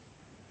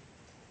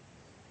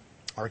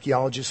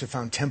 Archaeologists have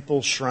found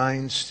temples,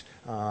 shrines,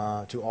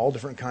 to all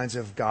different kinds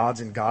of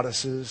gods and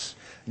goddesses: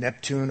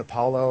 Neptune,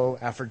 Apollo,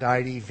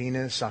 Aphrodite,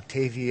 Venus,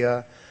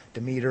 Octavia,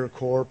 Demeter,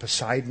 Kore,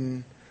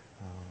 Poseidon.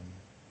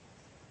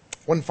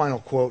 One final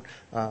quote.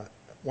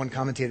 One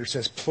commentator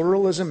says,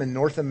 pluralism in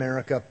North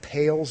America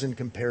pales in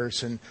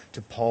comparison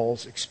to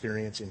Paul's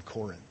experience in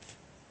Corinth.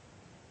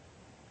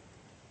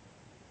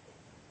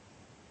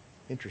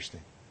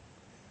 Interesting.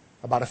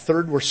 About a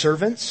third were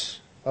servants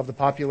of the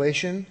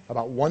population,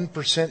 about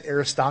 1%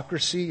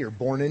 aristocracy, you're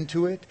born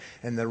into it,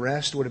 and the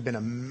rest would have been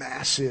a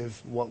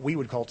massive, what we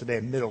would call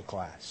today, middle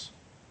class.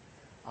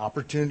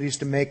 Opportunities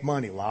to make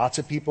money. Lots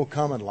of people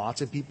coming,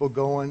 lots of people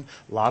going,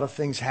 a lot of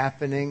things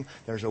happening.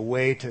 There's a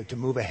way to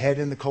move ahead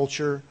in the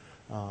culture,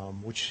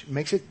 which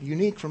makes it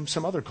unique from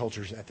some other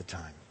cultures at the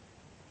time.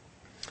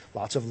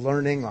 Lots of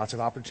learning, lots of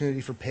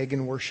opportunity for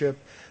pagan worship,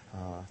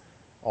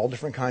 all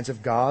different kinds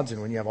of gods.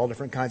 And when you have all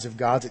different kinds of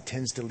gods, it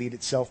tends to lead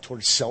itself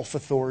towards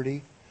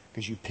self-authority,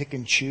 because you pick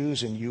and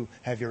choose and you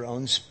have your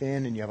own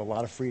spin and you have a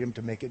lot of freedom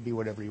to make it be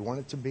whatever you want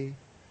it to be.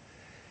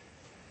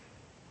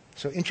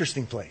 So,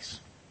 interesting place.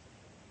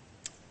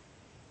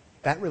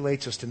 That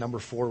relates us to number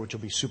 4, which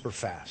will be super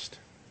fast.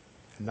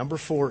 And number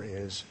 4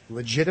 is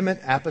legitimate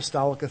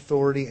apostolic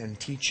authority and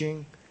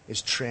teaching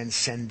is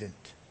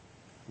transcendent.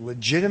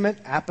 Legitimate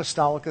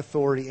apostolic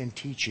authority and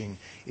teaching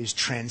is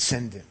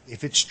transcendent.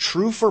 If it's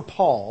true for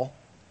Paul,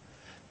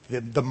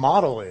 the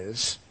model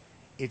is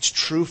it's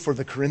true for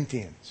the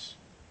Corinthians.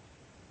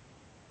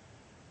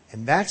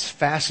 And that's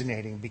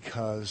fascinating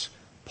because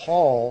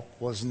Paul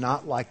was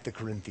not like the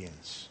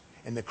Corinthians.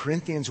 And the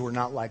Corinthians were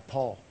not like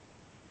Paul.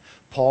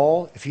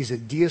 Paul, if he's a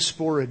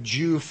diaspora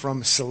Jew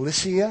from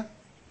Cilicia,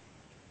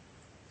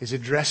 is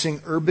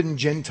addressing urban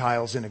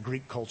Gentiles in a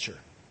Greek culture.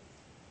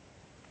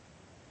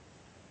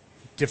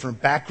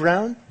 Different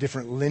background,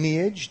 different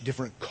lineage,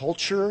 different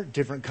culture,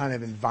 different kind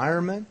of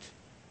environment.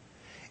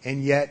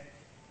 And yet,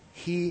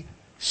 he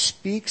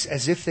speaks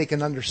as if they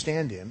can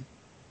understand him.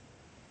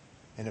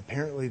 And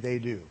apparently they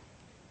do.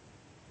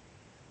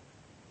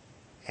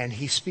 And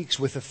he speaks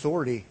with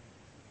authority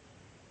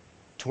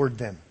toward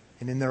them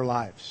and in their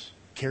lives.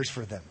 Cares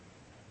for them.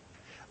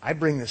 I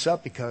bring this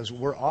up because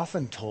we're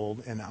often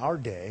told in our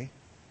day,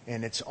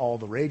 and it's all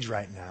the rage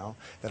right now,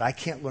 that I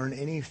can't learn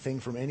anything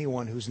from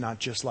anyone who's not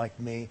just like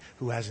me,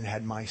 who hasn't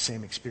had my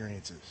same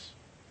experiences.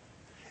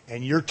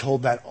 And you're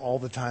told that all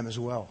the time as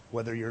well,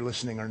 whether you're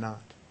listening or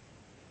not.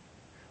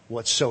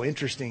 What's so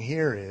interesting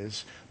here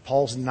is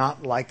Paul's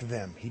not like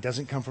them. He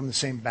doesn't come from the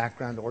same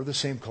background or the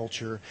same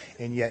culture,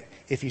 and yet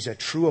if he's a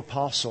true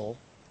apostle,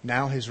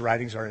 now his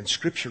writings are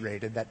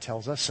inscripturated. That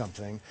tells us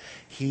something.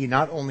 He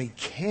not only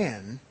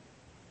can,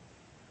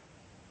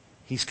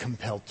 he's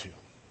compelled to.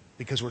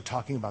 Because we're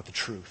talking about the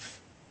truth.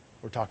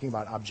 We're talking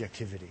about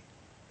objectivity.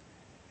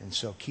 And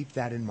so keep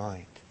that in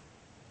mind.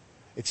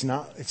 It's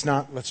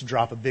not, let's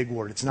drop a big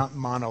word, it's not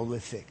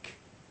monolithic.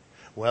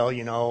 Well,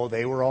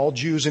 they were all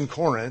Jews in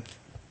Corinth.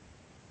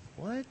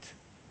 What?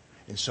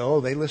 And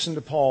so they listened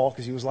to Paul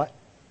because he was like,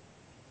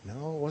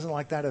 no, it wasn't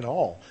like that at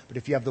all. But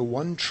if you have the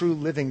one true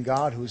living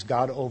God who's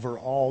God over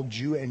all,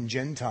 Jew and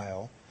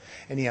Gentile,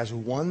 and he has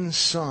one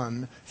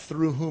Son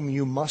through whom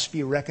you must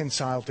be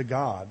reconciled to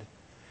God,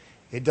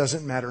 it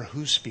doesn't matter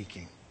who's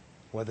speaking.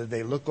 Whether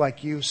they look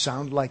like you,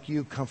 sound like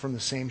you, come from the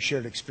same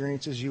shared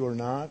experience as you or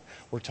not.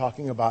 We're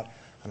talking about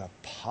an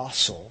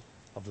apostle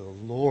of the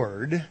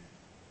Lord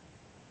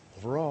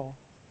over all,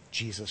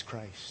 Jesus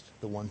Christ,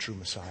 the one true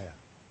Messiah.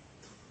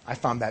 I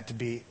found that to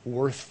be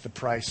worth the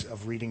price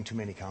of reading too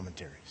many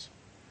commentaries.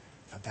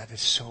 I thought that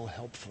is so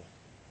helpful.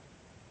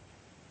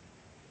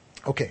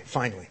 Okay,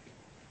 finally.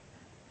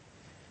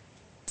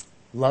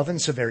 Love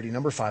and severity.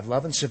 Number 5,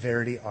 love and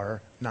severity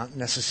are not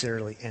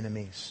necessarily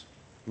enemies.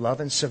 Love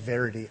and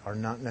severity are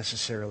not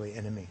necessarily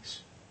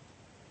enemies.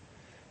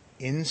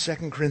 In 2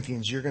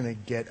 Corinthians, you're going to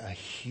get a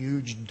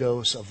huge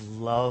dose of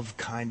love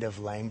kind of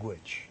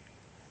language.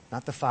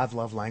 Not the 5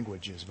 love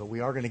languages, but we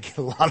are going to get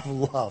a lot of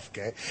love,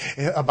 okay?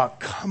 About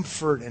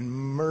comfort and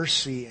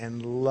mercy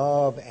and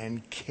love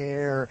and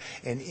care.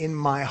 And in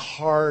my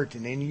heart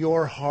and in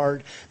your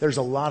heart, there's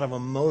a lot of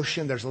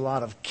emotion. There's a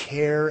lot of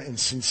care and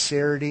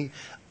sincerity.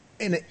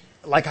 And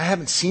like I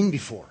haven't seen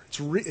before.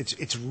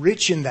 It's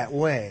rich in that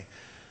way.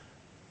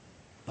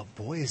 But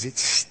boy, is it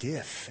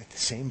stiff at the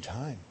same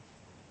time.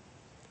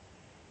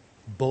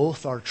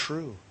 Both are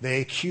true.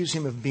 They accuse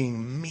him of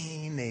being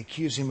mean. They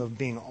accuse him of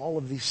being all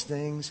of these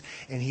things.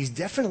 And he's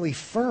definitely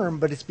firm,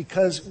 but it's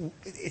because,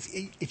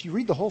 if you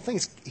read the whole thing,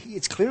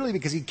 it's clearly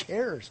because he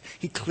cares.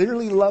 He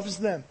clearly loves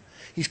them.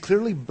 He's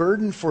clearly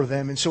burdened for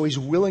them, and so he's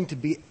willing to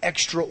be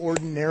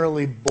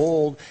extraordinarily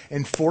bold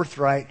and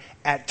forthright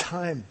at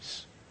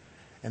times.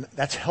 And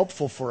that's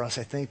helpful for us,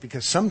 I think,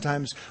 because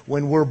sometimes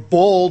when we're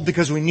bold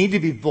because we need to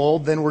be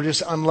bold, then we're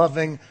just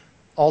unloving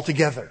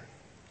altogether.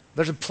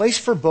 There's a place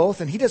for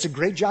both, and he does a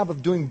great job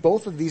of doing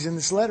both of these in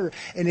this letter.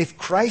 And if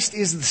Christ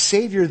is the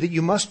Savior that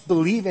you must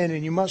believe in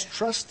and you must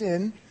trust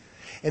in,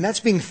 and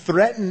that's being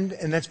threatened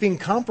and that's being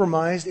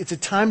compromised, it's a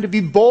time to be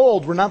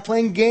bold. We're not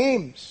playing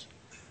games.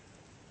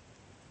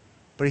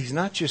 But he's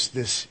not just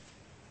this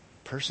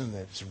person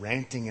that's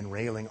ranting and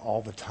railing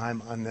all the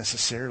time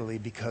unnecessarily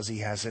because he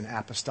has an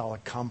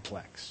apostolic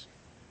complex.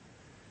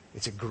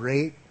 It's a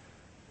great,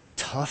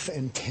 tough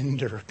and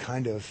tender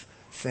kind of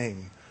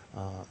thing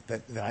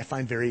that I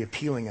find very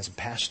appealing as a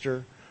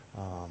pastor.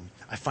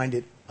 I find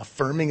it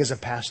affirming as a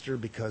pastor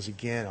because,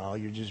 again,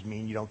 you're just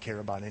mean, you don't care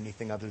about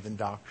anything other than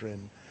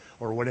doctrine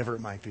or whatever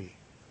it might be.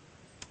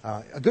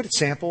 A good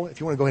example,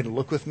 if you want to go ahead and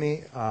look with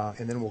me,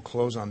 and then we'll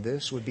close on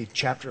this, would be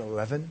chapter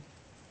 11.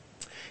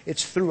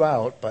 It's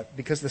throughout, but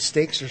because the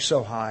stakes are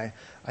so high,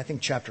 I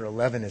think chapter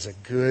 11 is a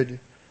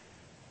good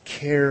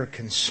care,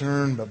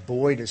 concern, but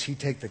boy, does he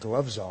take the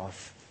gloves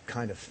off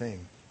kind of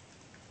thing.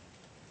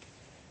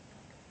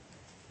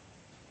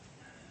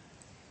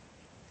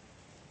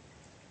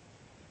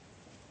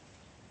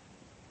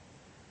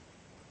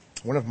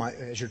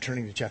 As you're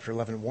turning to chapter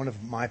 11, one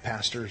of my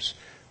pastors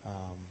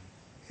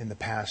in the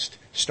past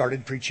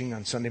started preaching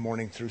on Sunday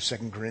morning through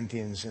 2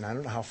 Corinthians, and I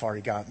don't know how far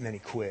he got, and then he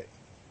quit.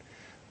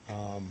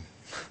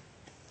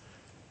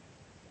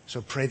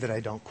 So pray that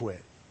I don't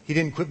quit. He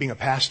didn't quit being a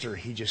pastor.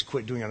 He just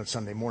quit doing it on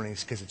Sunday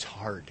mornings because it's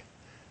hard.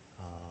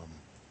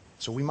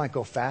 So we might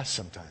go fast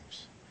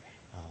sometimes.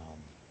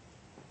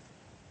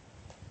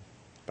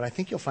 But I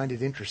think you'll find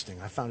it interesting.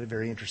 I found it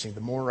very interesting.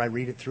 The more I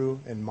read it through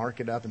and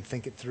mark it up and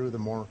think it through, the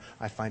more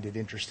I find it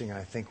interesting.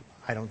 And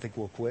I don't think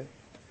we'll quit.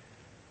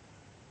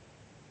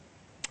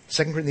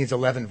 2 Corinthians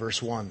 11, verse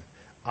 1.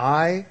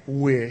 I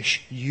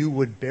wish you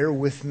would bear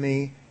with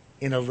me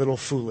in a little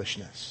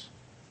foolishness.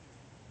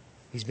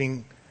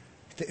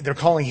 They're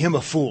calling him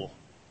a fool.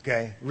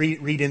 Okay,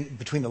 read in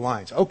between the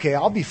lines. Okay,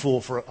 I'll be a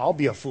fool for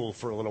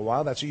a little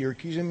while. That's what you're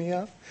accusing me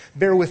of.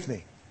 Bear with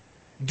me.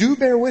 Do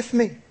bear with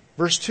me.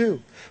 Verse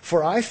 2.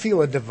 For I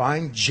feel a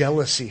divine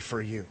jealousy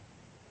for you,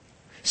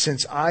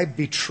 since I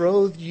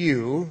betrothed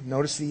you.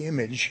 Notice the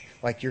image,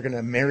 like you're going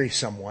to marry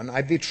someone.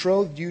 I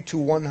betrothed you to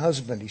one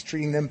husband. He's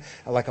treating them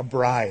like a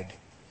bride,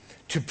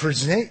 to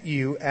present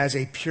you as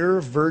a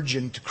pure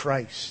virgin to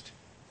Christ.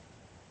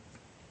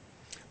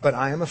 But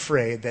I am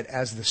afraid that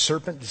as the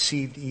serpent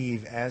deceived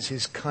Eve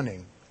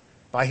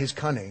by his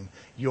cunning,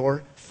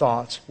 your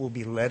thoughts will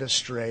be led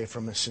astray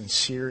from a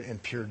sincere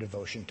and pure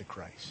devotion to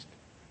Christ.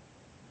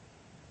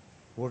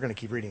 We're going to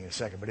keep reading in a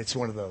second, but it's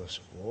one of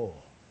those, whoa.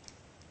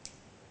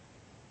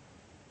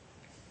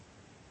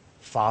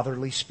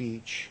 Fatherly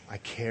speech. I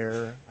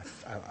care.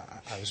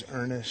 I was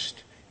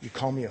earnest. You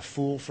call me a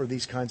fool for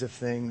these kinds of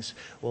things.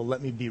 Well,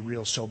 let me be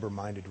real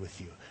sober-minded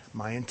with you.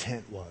 My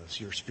intent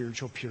was your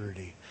spiritual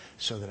purity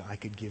so that I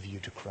could give you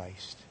to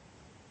Christ.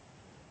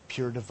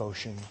 Pure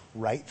devotion,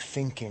 right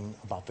thinking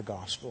about the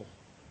gospel,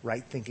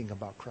 right thinking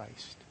about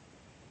Christ.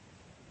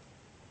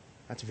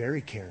 That's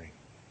very caring.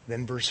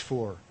 Then verse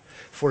 4.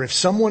 For if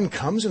someone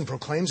comes and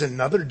proclaims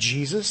another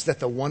Jesus than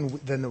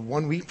the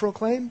one we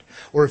proclaimed,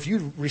 or if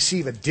you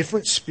receive a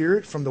different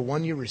spirit from the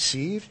one you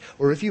received,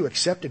 or if you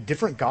accept a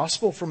different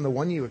gospel from the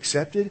one you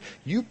accepted,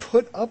 you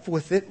put up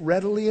with it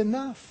readily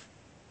enough.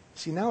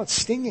 See, now it's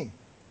stinging.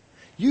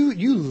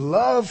 You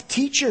love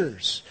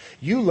teachers.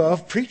 You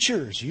love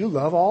preachers. You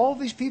love all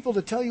these people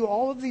to tell you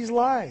all of these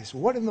lies.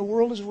 What in the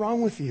world is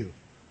wrong with you?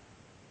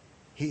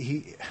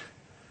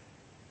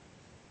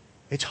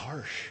 It's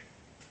harsh.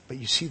 But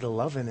you see the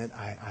love in it,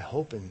 I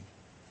hope and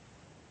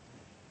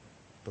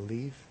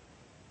believe.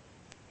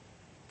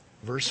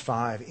 Verse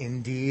 5,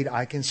 indeed,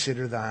 I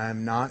consider that I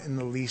am not in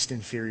the least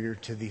inferior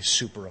to these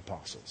super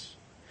apostles.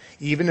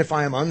 Even if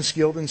I am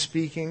unskilled in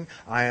speaking,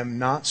 I am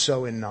not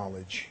so in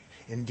knowledge.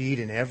 Indeed,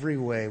 in every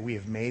way we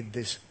have made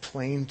this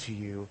plain to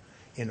you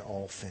in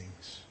all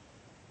things.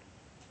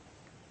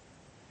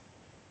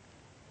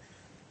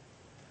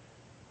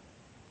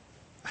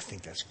 I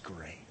think that's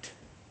great.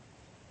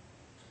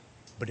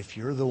 But if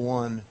you're the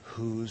one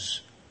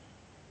who's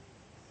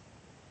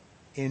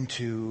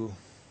into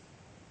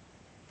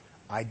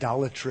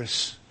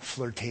idolatrous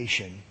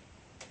flirtation,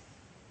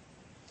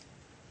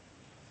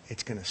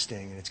 it's going to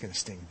sting, and it's going to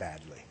sting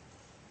badly.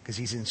 Because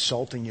he's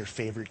insulting your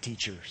favorite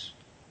teachers.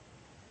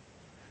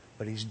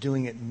 But he's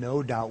doing it,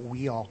 no doubt,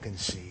 we all can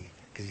see,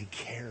 because he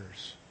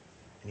cares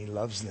and he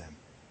loves them.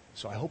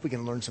 So I hope we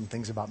can learn some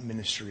things about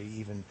ministry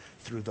even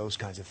through those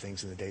kinds of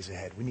things in the days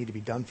ahead. We need to be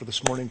done for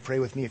this morning. Pray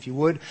with me if you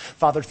would.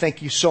 Father,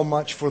 thank you so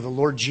much for the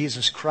Lord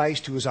Jesus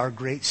Christ, who is our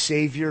great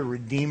Savior,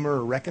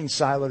 Redeemer,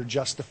 Reconciler,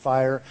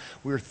 Justifier.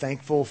 We are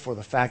thankful for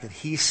the fact that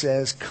he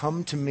says,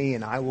 come to me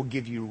and I will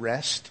give you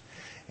rest.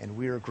 And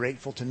we are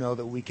grateful to know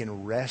that we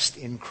can rest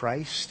in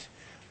Christ.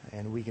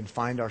 And we can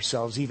find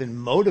ourselves even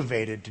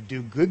motivated to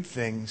do good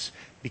things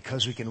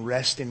because we can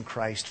rest in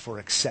Christ for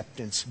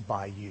acceptance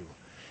by you.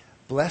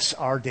 Bless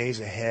our days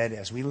ahead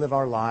as we live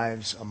our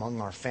lives among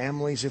our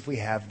families, if we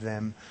have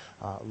them,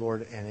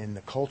 Lord, and in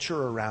the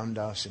culture around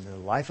us, and in the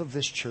life of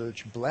this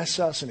church. Bless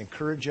us and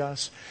encourage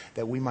us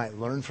that we might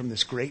learn from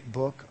this great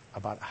book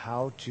about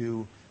how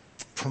to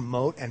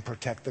promote and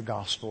protect the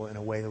gospel in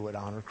a way that would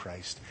honor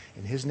Christ.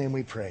 In his name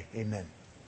we pray. Amen.